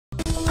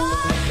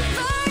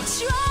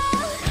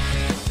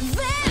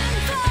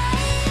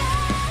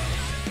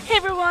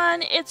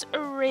everyone, it's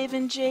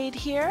Raven Jade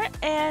here,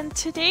 and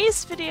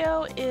today's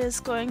video is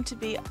going to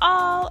be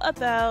all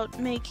about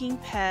making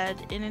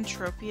PED in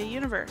Entropia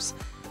universe.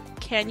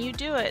 Can you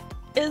do it?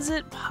 Is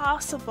it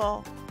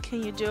possible?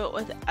 Can you do it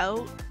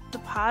without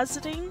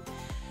depositing?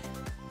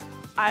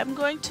 I'm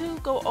going to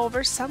go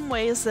over some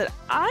ways that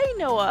I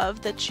know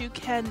of that you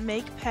can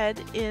make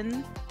PED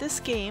in this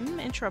game,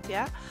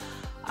 Entropia.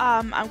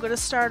 I'm going to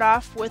start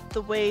off with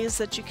the ways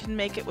that you can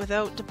make it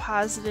without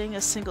depositing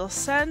a single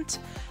cent,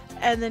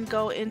 and then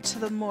go into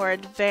the more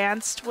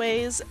advanced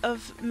ways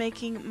of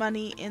making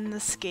money in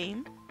this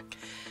game.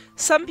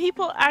 Some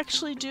people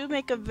actually do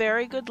make a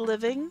very good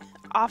living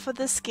off of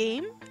this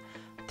game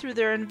through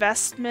their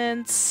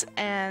investments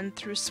and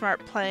through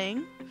smart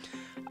playing.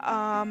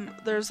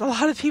 There's a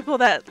lot of people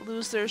that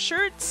lose their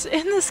shirts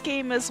in this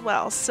game as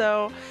well,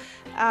 so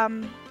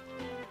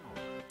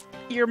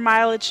your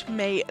mileage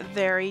may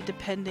vary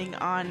depending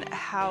on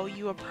how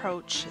you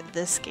approach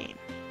this game.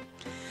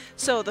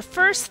 So the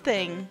first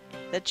thing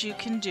that you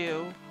can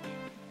do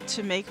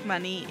to make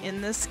money in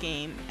this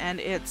game, and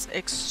it's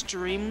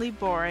extremely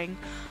boring,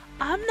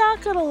 I'm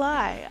not gonna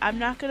lie, I'm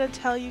not gonna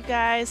tell you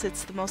guys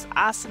it's the most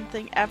awesome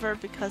thing ever,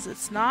 because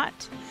it's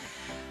not.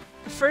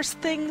 The first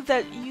thing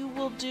that you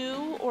will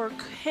do or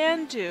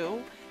can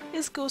do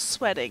is go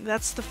sweating.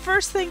 That's the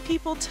first thing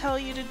people tell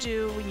you to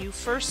do when you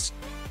first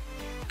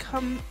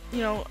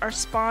are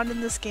spawned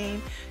in this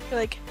game. You're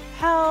like,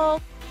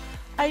 help,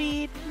 I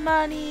need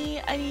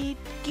money, I need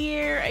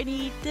gear, I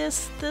need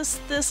this,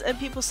 and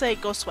people say,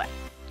 go sweat.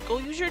 Go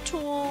use your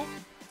tool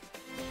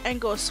and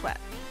go sweat.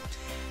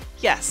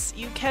 Yes,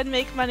 you can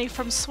make money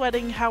from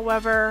sweating,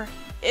 however,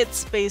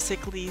 it's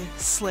basically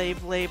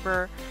slave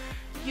labor.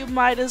 You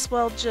might as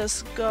well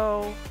just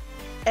go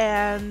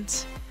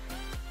and,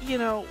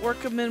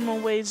 work a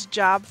minimum wage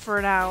job for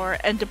an hour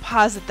and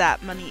deposit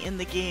that money in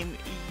the game.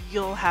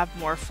 You'll have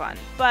more fun.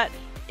 But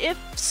if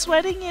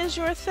sweating is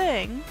your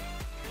thing,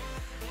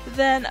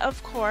 then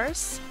of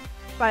course,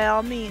 by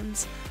all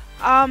means.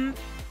 When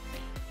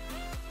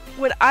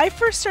I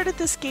first started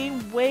this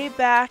game way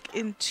back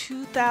in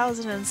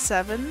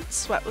 2007,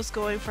 sweat was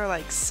going for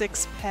like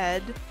 6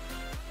 PED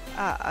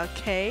a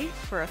K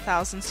for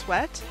 1,000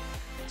 sweat.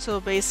 So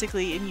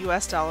basically in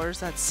US dollars,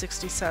 that's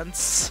 60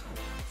 cents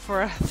for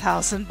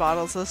 1,000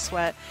 bottles of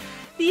sweat.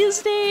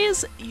 These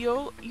days,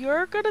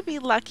 you're gonna be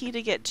lucky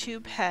to get 2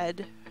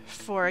 PED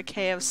for a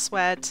K of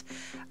sweat.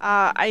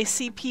 I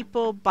see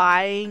people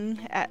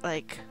buying at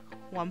like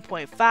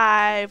 1.5,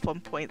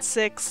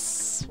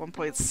 1.6,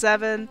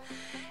 1.7.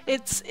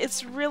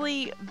 It's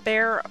really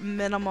bare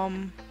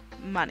minimum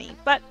money,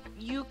 but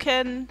you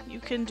can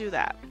do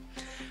that.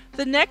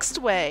 The next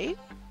way,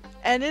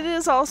 and it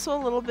is also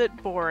a little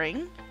bit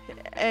boring,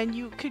 and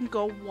you can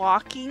go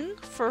walking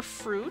for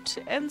fruit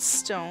and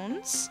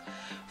stones.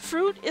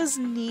 Fruit is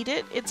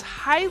needed, it's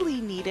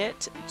highly needed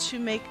to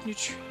make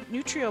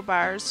nutrio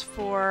bars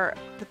for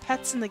the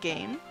pets in the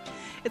game.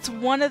 It's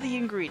one of the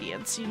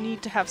ingredients. You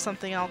need to have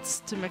something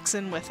else to mix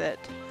in with it.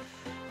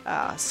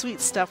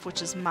 Sweet stuff,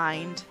 which is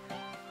mined.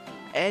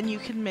 And you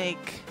can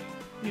make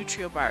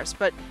nutrio bars.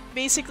 But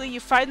basically you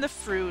find the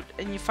fruit,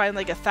 and you find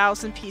like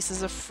 1,000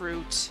 pieces of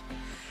fruit,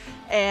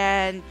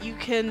 and you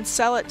can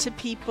sell it to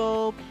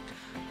people.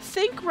 I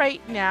think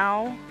right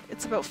now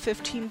it's about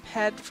 15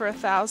 PED for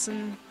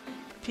 1,000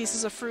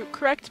 pieces of fruit.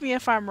 Correct me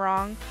if I'm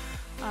wrong.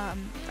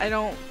 I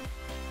don't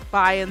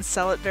buy and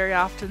sell it very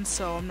often,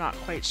 so I'm not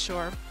quite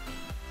sure.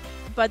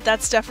 But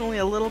that's definitely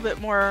a little bit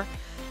more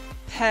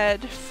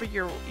PED for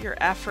your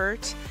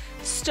effort.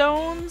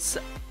 Stones,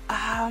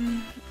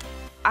 I'm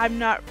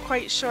not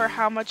quite sure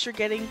how much you're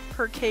getting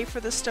per K for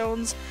the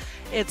stones.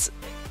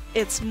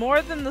 It's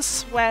more than the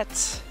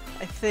sweat,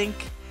 I think,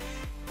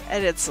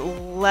 and it's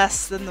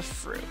less than the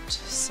fruit.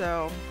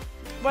 So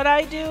what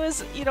I do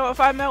is, if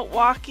I'm out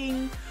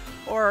walking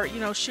or,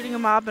 shooting a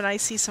mob and I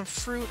see some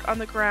fruit on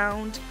the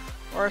ground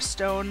or a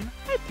stone,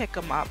 I pick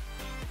them up.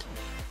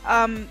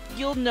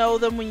 You'll know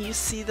them when you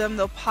see them.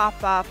 They'll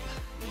pop up.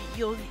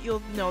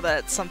 You'll know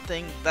that it's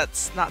something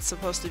that's not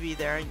supposed to be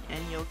there,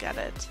 and you'll get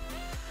it.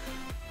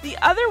 The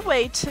other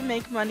way to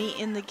make money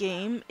in the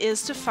game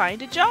is to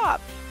find a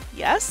job.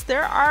 Yes,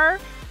 there are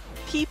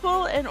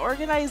people and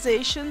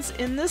organizations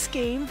in this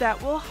game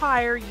that will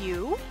hire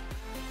you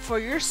for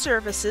your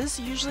services.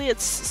 Usually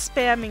it's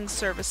spamming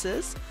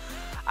services.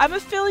 I'm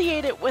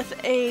affiliated with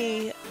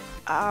a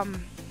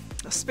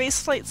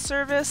spaceflight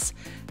service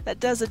that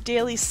does a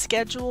daily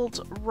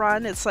scheduled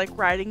run. It's like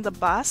riding the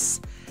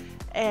bus,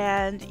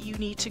 and you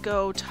need to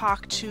go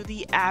talk to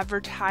the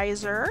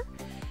advertiser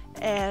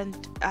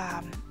and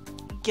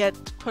get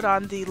put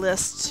on the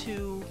list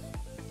to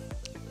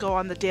go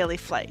on the daily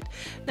flight.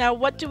 Now,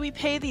 what do we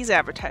pay these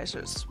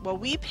advertisers? Well,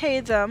 we pay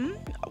them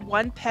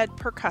 1 PED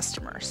per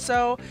customer.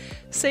 So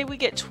say we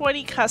get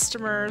 20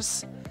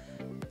 customers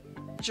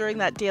during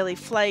that daily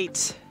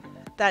flight.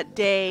 That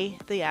day,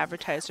 the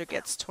advertiser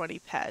gets 20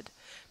 PED,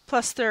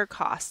 plus their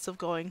costs of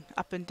going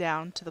up and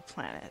down to the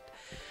planet.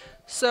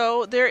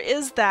 So there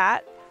is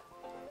that.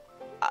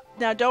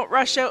 Now, don't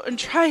rush out and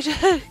try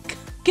to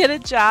get a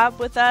job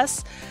with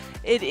us.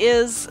 It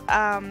is,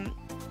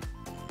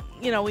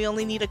 you know, we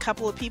only need a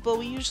couple of people.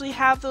 We usually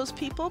have those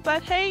people,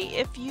 but hey,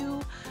 if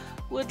you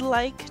would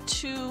like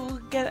to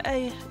get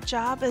a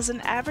job as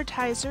an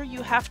advertiser,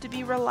 you have to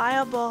be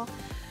reliable.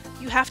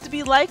 You have to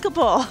be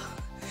likable.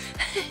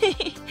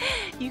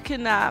 You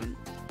can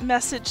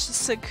message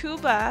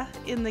Sakuba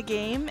in the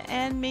game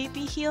and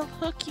maybe he'll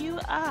hook you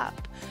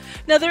up.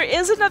 Now there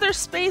is another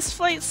space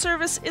flight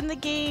service in the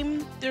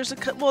game. There's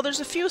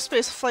a few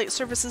space flight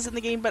services in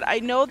the game, but I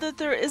know that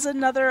there is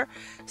another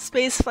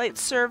space flight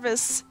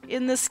service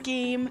in this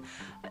game,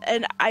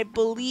 and I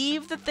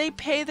believe that they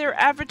pay their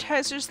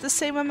advertisers the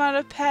same amount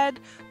of PED,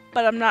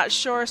 but I'm not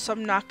sure, so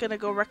I'm not going to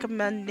go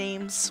recommend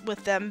names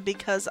with them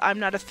because I'm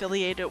not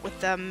affiliated with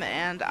them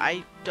and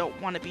I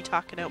don't want to be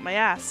talking out my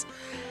ass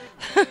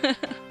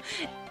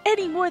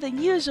any more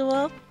than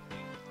usual.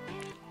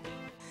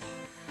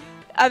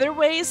 Other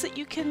ways that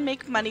you can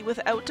make money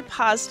without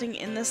depositing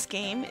in this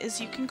game is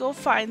you can go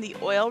find the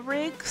oil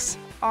rigs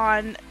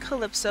on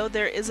Calypso.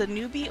 There is a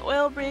newbie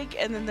oil rig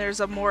and then there's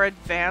a more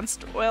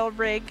advanced oil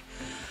rig,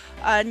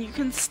 and you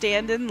can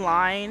stand in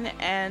line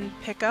and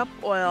pick up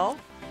oil.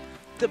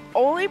 The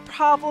only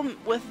problem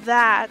with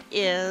that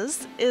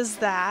is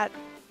that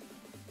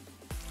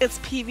it's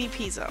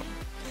PvP zone,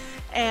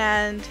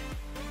 and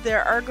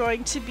there are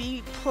going to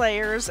be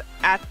players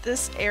at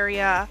this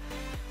area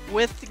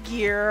with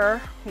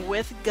gear,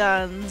 with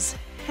guns,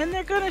 and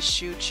they're gonna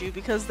shoot you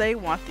because they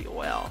want the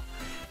oil.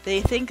 They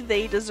think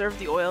they deserve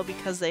the oil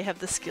because they have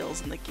the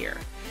skills and the gear.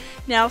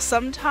 Now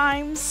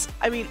sometimes,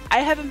 I mean, I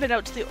haven't been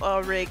out to the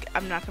oil rig,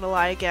 I'm not gonna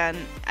lie again,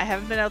 I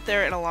haven't been out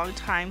there in a long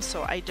time,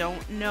 so I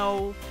don't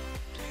know,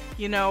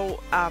 you know,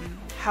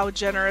 how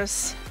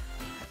generous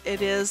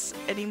it is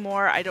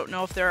anymore. I don't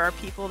know if there are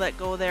people that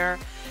go there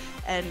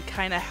and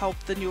kind of help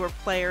the newer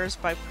players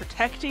by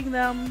protecting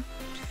them.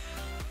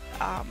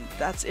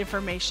 That's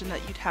information that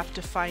you'd have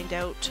to find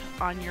out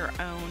on your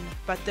own.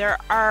 But there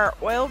are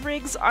oil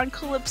rigs on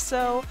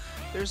Calypso,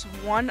 there's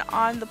one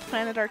on the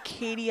planet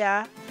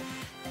Arcadia,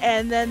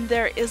 and then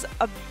there is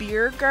a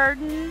beer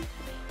garden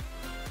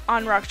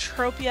on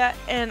Entropia,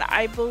 and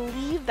I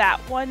believe that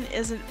one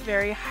isn't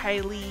very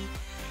highly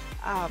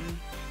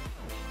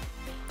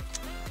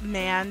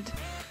manned,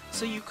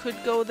 so you could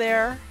go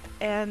there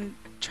and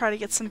try to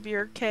get some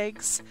beer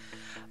kegs.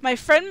 My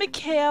friend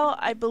Mikaile,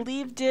 I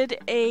believe, did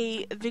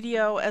a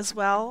video as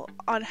well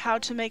on how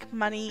to make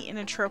money in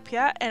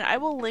Entropia, and I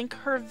will link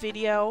her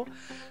video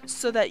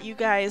so that you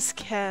guys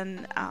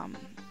can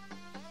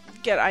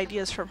get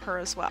ideas from her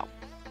as well.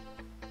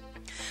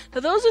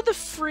 Now those are the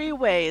free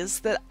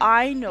ways that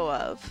I know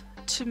of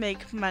to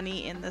make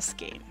money in this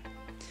game.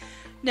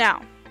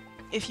 Now,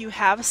 if you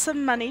have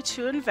some money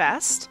to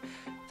invest,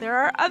 there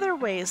are other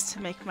ways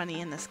to make money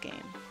in this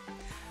game.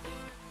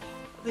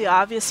 The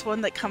obvious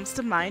one that comes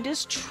to mind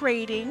is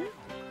trading.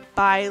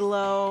 Buy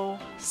low,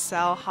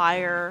 sell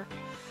higher,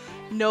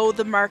 know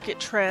the market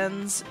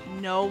trends,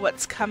 know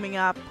what's coming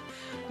up,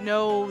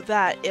 know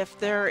that if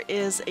there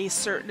is a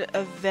certain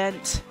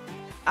event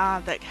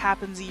that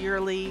happens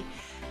yearly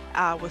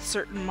with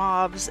certain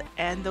mobs,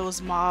 and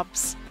those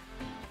mobs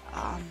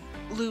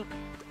loot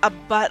a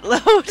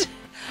buttload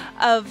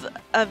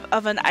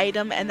of an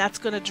item, and that's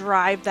going to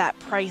drive that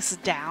price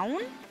down,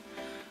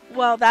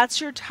 well, that's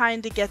your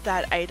time to get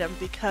that item,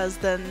 because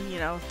then, you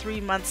know,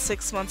 3 months,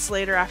 6 months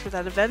later after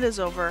that event is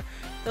over,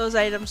 those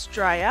items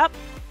dry up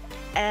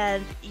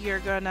and you're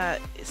gonna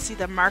see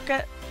the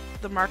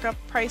markup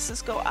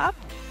prices go up,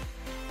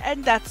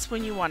 and that's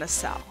when you want to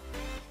sell.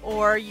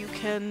 Or you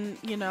can,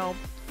 you know,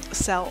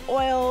 sell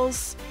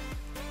oils,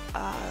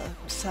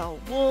 sell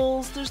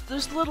wools.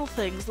 There's little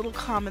things, little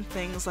common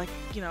things, like,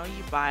 you know,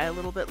 you buy a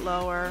little bit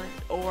lower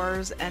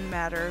ores and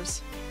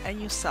matters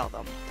and you sell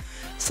them.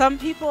 Some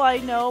people I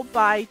know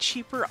buy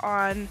cheaper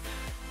on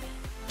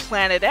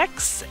Planet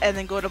X and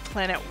then go to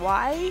Planet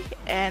Y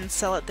and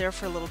sell it there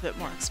for a little bit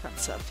more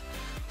expensive.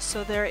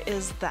 So there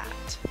is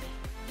that.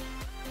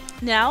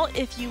 Now,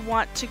 if you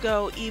want to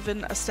go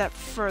even a step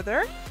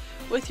further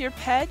with your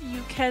PED,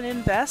 you can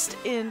invest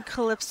in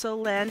Calypso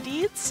land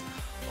deeds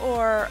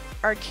or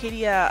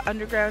Arcadia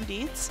underground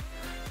deeds.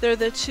 They're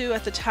the two,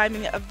 at the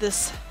timing of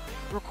this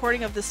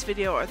recording of this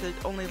video, are the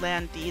only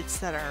land deeds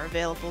that are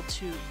available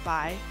to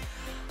buy.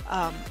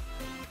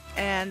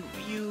 And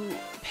you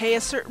pay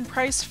a certain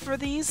price for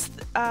these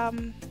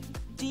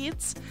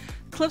deeds.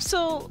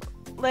 Calypso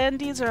land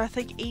deeds are, I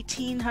think,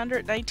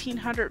 1800,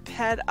 1900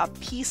 PED a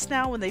piece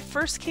now. When they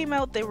first came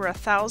out, they were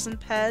 1000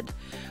 PED.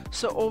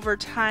 So over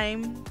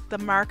time, the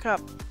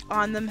markup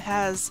on them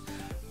has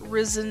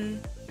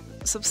risen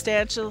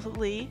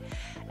substantially.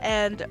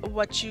 And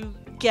what you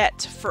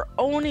get for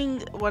owning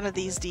one of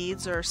these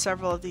deeds, or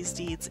several of these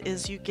deeds,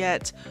 is you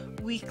get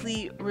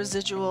weekly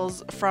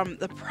residuals from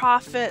the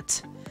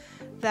profit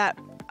that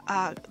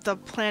the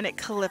planet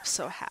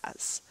Calypso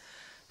has.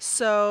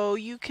 So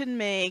you can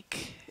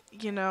make,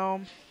 you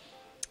know,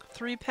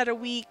 3 PED a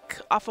week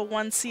off of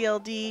 1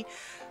 CLD,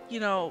 you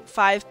know,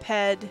 5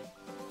 PED,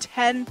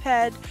 10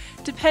 PED,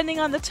 depending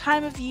on the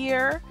time of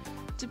year,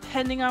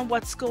 depending on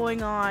what's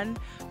going on.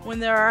 When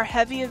there are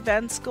heavy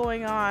events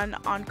going on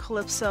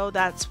Calypso,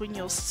 that's when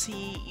you'll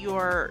see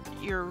your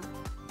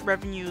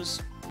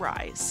revenues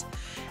rise.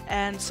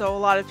 And so a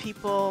lot of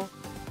people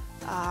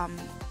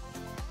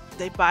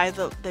they buy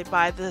the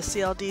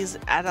CLDs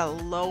at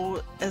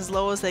as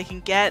low as they can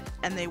get,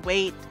 and they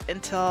wait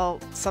until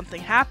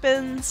something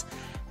happens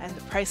and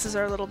the prices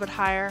are a little bit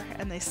higher,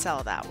 and they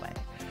sell that way.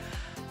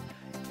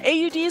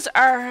 AUDs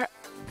are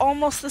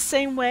almost the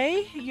same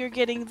way. You're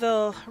getting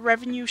the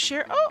revenue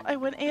share. Oh, I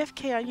went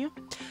AFK on you.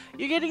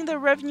 You're getting the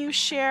revenue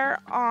share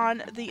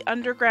on the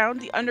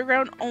underground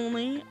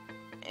only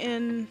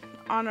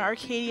on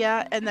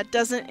Arcadia, and that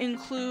doesn't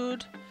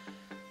include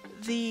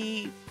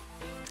the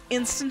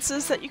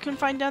instances that you can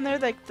find down there,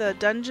 like the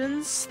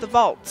dungeons, the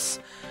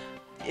vaults.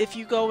 If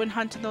you go and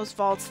hunt in those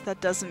vaults,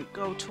 that doesn't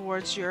go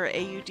towards your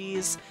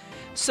AUDs.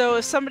 So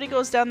if somebody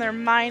goes down there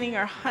mining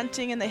or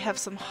hunting and they have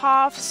some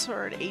HOFs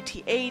or an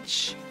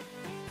ATH,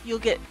 you'll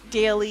get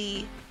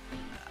daily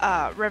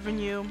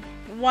revenue.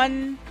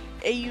 One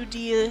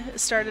AUD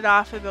started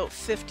off about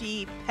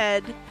 50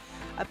 ped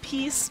a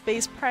piece,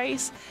 base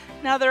price.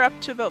 Now they're up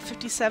to about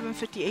 57,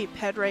 58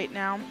 ped right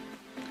now.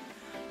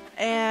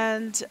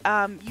 And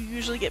you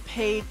usually get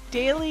paid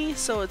daily,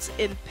 so it's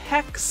in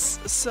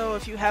PECs. So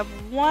if you have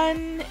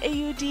one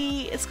AUD,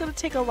 it's going to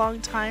take a long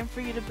time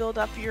for you to build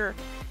up your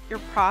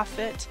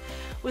profit.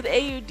 With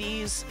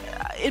AUDs,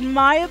 in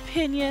my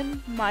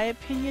opinion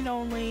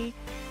only,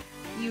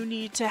 you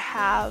need to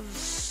have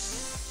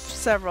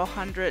several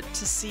hundred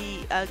to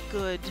see a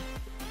good,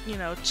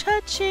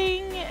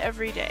 cha-ching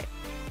every day.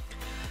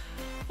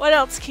 What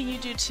else can you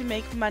do to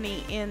make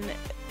money in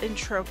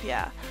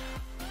Entropia?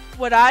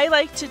 What I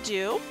like to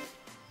do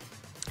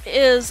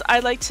is I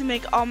like to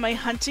make all my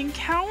hunting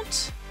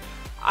count.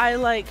 I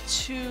like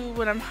to,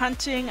 when I'm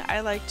hunting,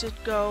 I like to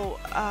go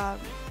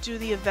do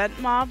the event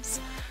mobs.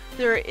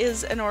 There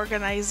is an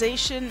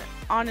organization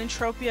on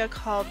Entropia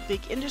called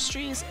Big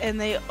Industries, and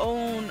they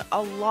own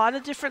a lot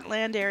of different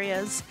land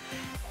areas,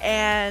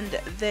 and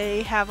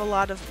they have a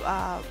lot of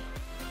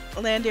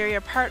land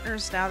area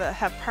partners now that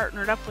have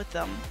partnered up with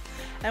them.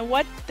 And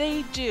what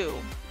they do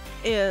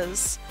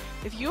is,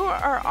 if you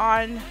are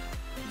on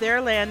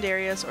their land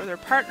areas or their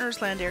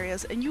partners' land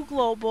areas and you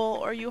global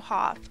or you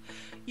HOF,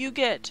 you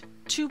get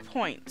 2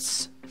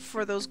 points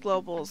for those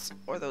globals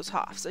or those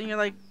HOFs. And you're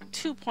like,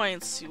 2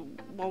 points,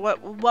 well,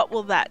 what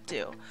will that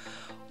do?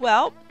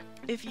 Well,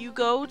 if you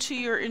go to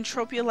your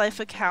Entropia Life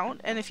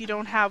account, and if you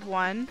don't have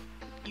one,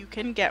 you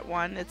can get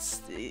one.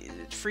 It's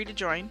free to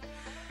join.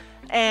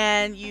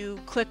 And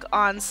you click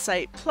on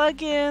site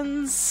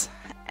plugins,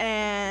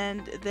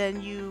 and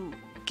then you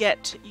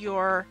get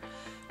your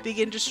Big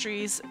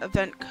Industries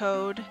event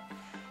code.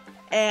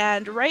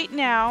 And right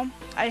now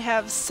I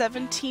have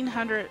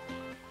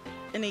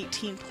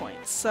 1,718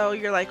 points. So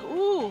you're like,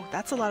 ooh,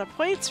 that's a lot of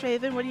points,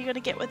 Raven. What are you going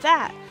to get with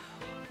that?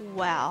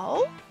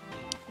 Well,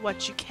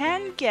 what you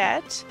can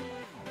get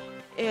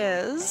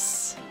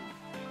is,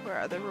 where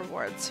are the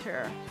rewards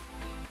here?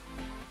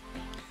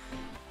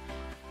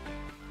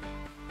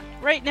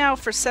 Right now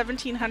for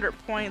 1,700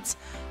 points,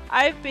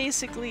 I've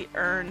basically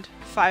earned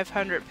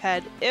 500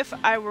 ped if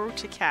I were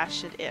to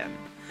cash it in.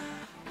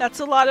 That's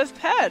a lot of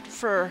ped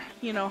for,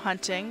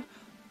 hunting,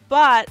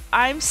 but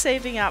I'm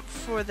saving up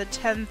for the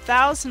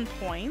 10,000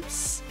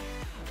 points,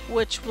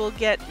 which will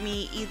get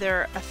me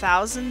either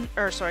 10,000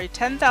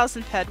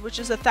 ped, which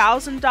is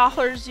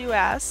 $1,000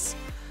 US,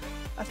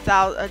 a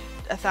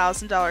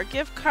 $1,000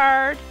 gift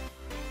card,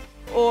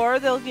 or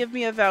they'll give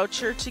me a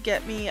voucher to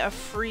get me a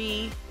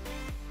free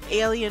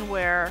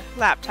Alienware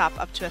laptop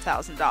up to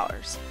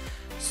 $1,000.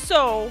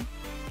 So,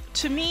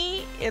 to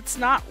me, it's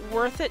not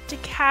worth it to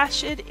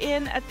cash it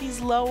in at these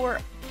lower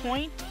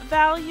point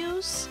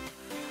values.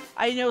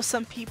 I know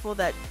some people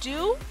that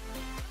do,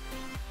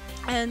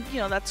 and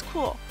that's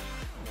cool.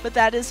 But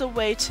that is a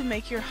way to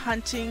make your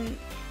hunting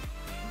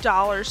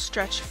dollars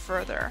stretch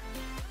further.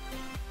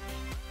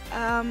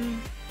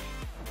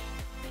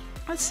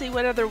 Let's see,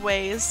 what other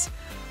ways?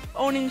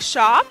 Owning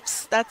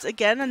shops, that's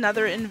again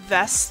another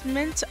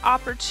investment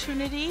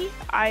opportunity.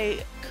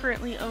 I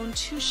currently own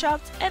 2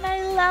 shops, and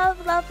I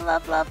love, love,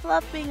 love, love,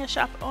 love being a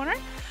shop owner.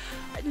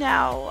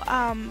 Now,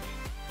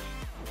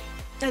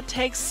 it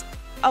takes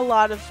a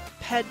lot of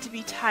ped to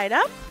be tied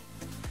up,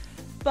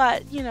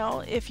 but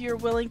if you're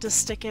willing to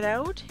stick it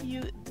out,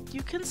 you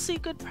can see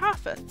good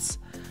profits.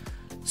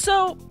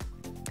 So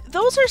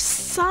those are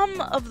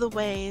some of the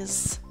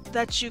ways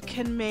that you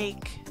can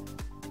make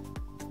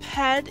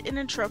ped in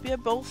Entropia,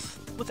 both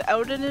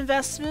without an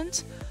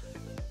investment,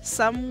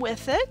 some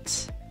with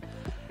it.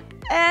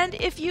 And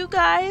if you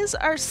guys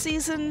are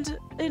seasoned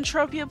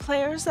Entropia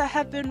players that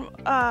have been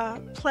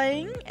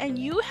playing, and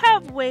you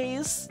have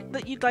ways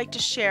that you'd like to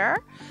share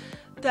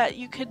that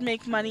you could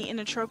make money in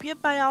Entropia,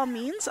 by all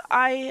means.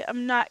 I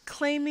am not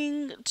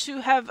claiming to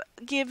have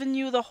given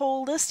you the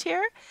whole list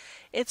here.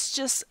 It's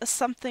just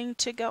something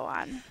to go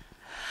on.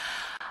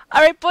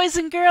 Alright, boys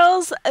and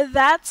girls,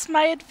 that's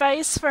my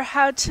advice for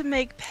how to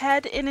make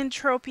ped in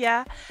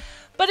Entropia.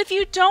 But if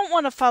you don't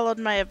want to follow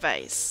my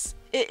advice,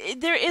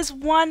 There is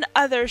one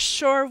other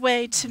sure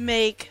way to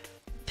make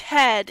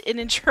head in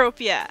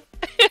Entropia.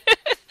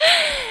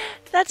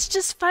 That's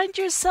just find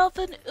yourself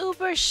an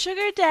uber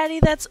sugar daddy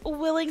that's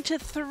willing to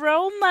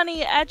throw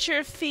money at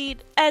your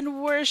feet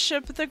and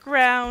worship the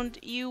ground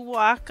you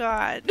walk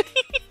on.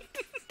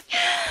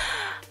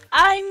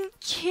 I'm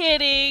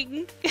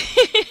kidding.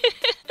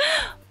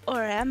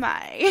 Or am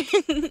I?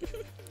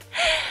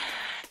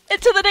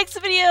 Until the next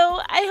video,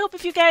 I hope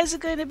if you guys are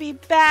going to be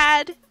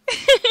bad,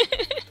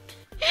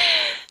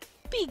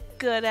 be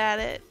good at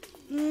it.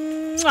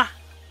 Mwah.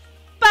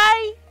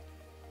 Bye!